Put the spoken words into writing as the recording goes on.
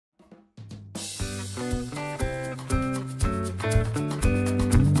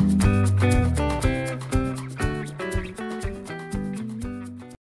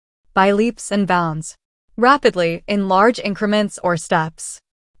by leaps and bounds. Rapidly, in large increments or steps.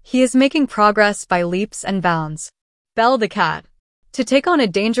 He is making progress by leaps and bounds. Bell the cat. To take on a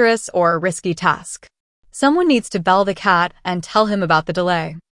dangerous or risky task. Someone needs to bell the cat and tell him about the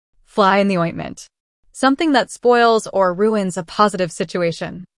delay. Fly in the ointment. Something that spoils or ruins a positive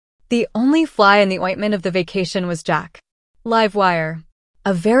situation. The only fly in the ointment of the vacation was Jack. Live wire.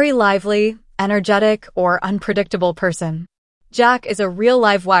 A very lively, energetic, or unpredictable person. Jack is a real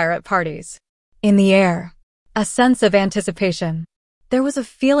live wire at parties. In the air. A sense of anticipation. There was a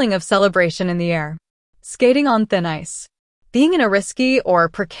feeling of celebration in the air. Skating on thin ice. Being in a risky or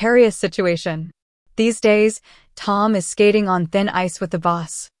precarious situation. These days, Tom is skating on thin ice with the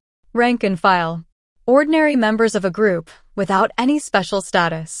boss. Rank and file. Ordinary members of a group, without any special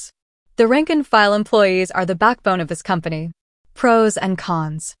status. The rank and file employees are the backbone of this company. Pros and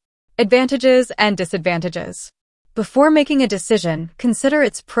cons. Advantages and disadvantages. Before making a decision, consider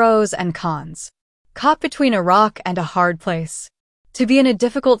its pros and cons. Caught between a rock and a hard place. To be in a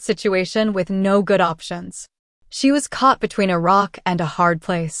difficult situation with no good options. She was caught between a rock and a hard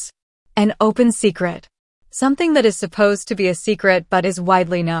place. An open secret. Something that is supposed to be a secret but is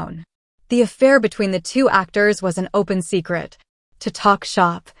widely known. The affair between the two actors was an open secret. To talk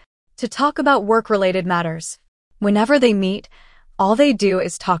shop. To talk about work-related matters. Whenever they meet, all they do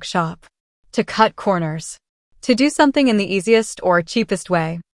is talk shop. To cut corners. To do something in the easiest or cheapest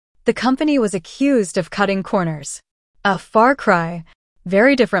way. The company was accused of cutting corners. A far cry.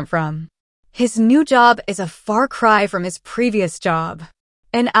 Very different from. His new job is a far cry from his previous job.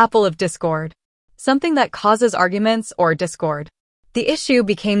 An apple of discord. Something that causes arguments or discord. The issue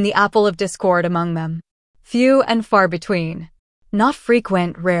became the apple of discord among them. Few and far between. Not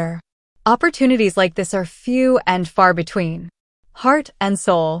frequent, rare. Opportunities like this are few and far between. Heart and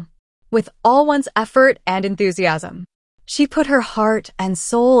soul. With all one's effort and enthusiasm. She put her heart and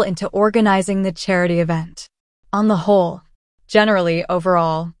soul into organizing the charity event. On the whole. Generally,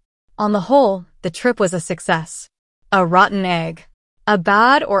 overall. On the whole, the trip was a success. A rotten egg. A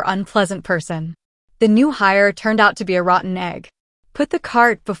bad or unpleasant person. The new hire turned out to be a rotten egg. Put the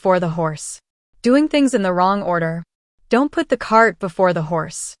cart before the horse. Doing things in the wrong order. Don't put the cart before the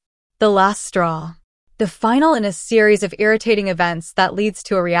horse. The last straw. The final in a series of irritating events that leads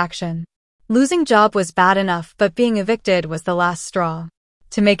to a reaction. Losing job was bad enough, but being evicted was the last straw.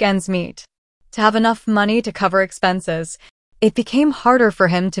 To make ends meet. To have enough money to cover expenses. It became harder for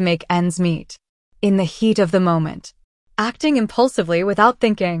him to make ends meet. In the heat of the moment. Acting impulsively without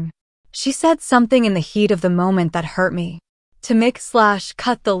thinking. She said something in the heat of the moment that hurt me. To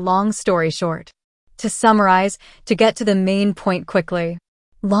make/cut the long story short. To summarize, to get to the main point quickly.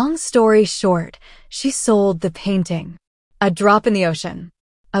 Long story short, she sold the painting. A drop in the ocean.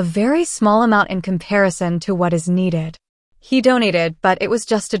 A very small amount in comparison to what is needed. He donated, but it was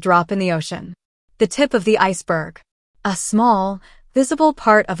just a drop in the ocean. The tip of the iceberg. A small, visible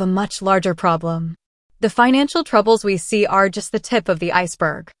part of a much larger problem. The financial troubles we see are just the tip of the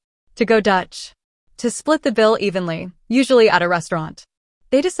iceberg. To go Dutch. To split the bill evenly, usually at a restaurant.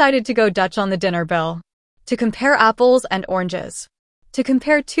 They decided to go Dutch on the dinner bill. To compare apples and oranges. To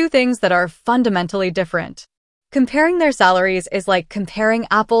compare two things that are fundamentally different. Comparing their salaries is like comparing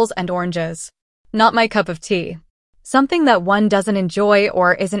apples and oranges. Not my cup of tea. Something that one doesn't enjoy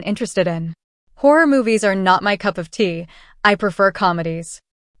or isn't interested in. Horror movies are not my cup of tea. I prefer comedies.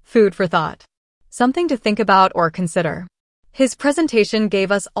 Food for thought. Something to think about or consider. His presentation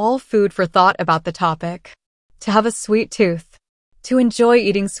gave us all food for thought about the topic. To have a sweet tooth. To enjoy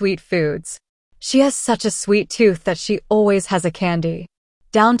eating sweet foods. She has such a sweet tooth that she always has a candy.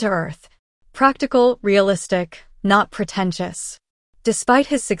 Down to earth. Practical, realistic, not pretentious. Despite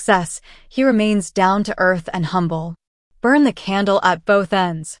his success, he remains down to earth and humble. Burn the candle at both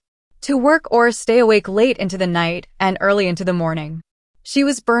ends. To work or stay awake late into the night and early into the morning. She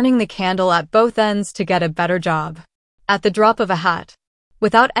was burning the candle at both ends to get a better job. At the drop of a hat.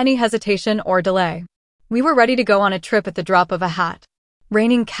 Without any hesitation or delay. We were ready to go on a trip at the drop of a hat.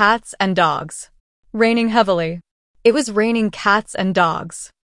 Raining cats and dogs. Raining heavily. It was raining cats and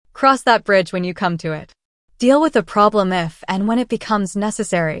dogs. Cross that bridge when you come to it. Deal with the problem if and when it becomes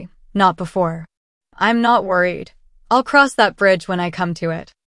necessary, not before. I'm not worried. I'll cross that bridge when I come to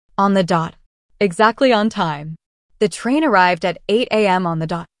it. On the dot. Exactly on time. The train arrived at 8 a.m. on the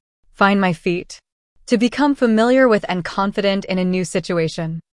dot. Find my feet. To become familiar with and confident in a new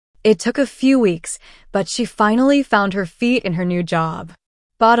situation. It took a few weeks, but she finally found her feet in her new job.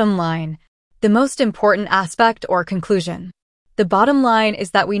 Bottom line. The most important aspect or conclusion. The bottom line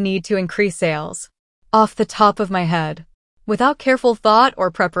is that we need to increase sales. Off the top of my head. Without careful thought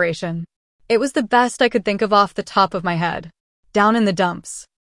or preparation. It was the best I could think of off the top of my head. Down in the dumps.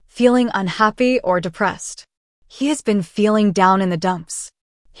 feeling unhappy or depressed. He has been feeling down in the dumps.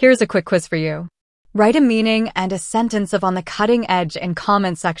 Here's a quick quiz for you. Write a meaning and a sentence of on the cutting edge in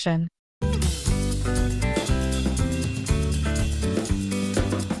comment section.